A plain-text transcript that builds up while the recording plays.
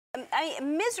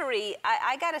Misery,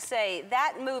 I gotta say,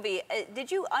 that movie,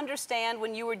 did you understand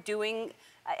when you were doing...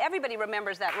 everybody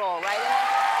remembers that role, right?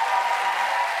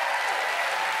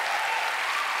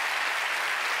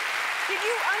 Did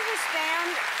you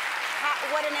understand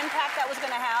what an impact that was going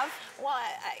to have? Well,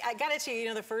 I got to tell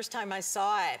you, the first time I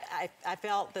saw it, I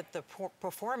felt that the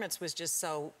performance was just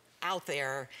so out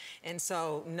there and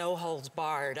so no holds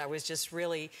barred. I was just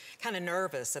really kind of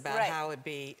nervous about how it'd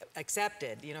be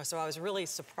accepted, so I was really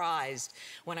surprised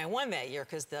when I won that year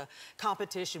because the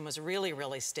competition was really,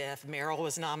 really stiff. Meryl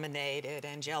was nominated,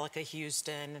 Angelica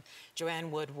Houston,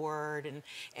 Joanne Woodward,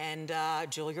 and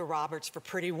Julia Roberts for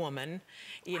Pretty Woman,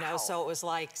 so it was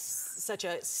like such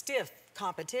a stiff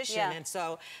competition. And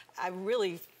so I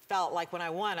really felt like when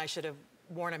I won, I should have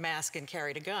worn a mask and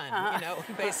carried a gun,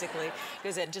 basically,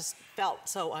 because it just felt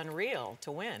so unreal to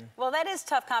win. Well, that is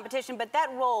tough competition, but that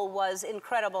role was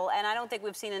incredible, and I don't think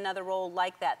we've seen another role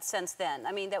like that since then.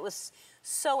 I mean, that was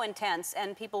so intense,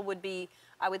 and people would be,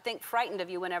 I would think, frightened of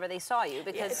you whenever they saw you,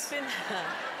 because... Yeah,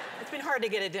 it's been hard to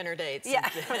get a dinner date since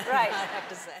then, right. I have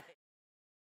to say.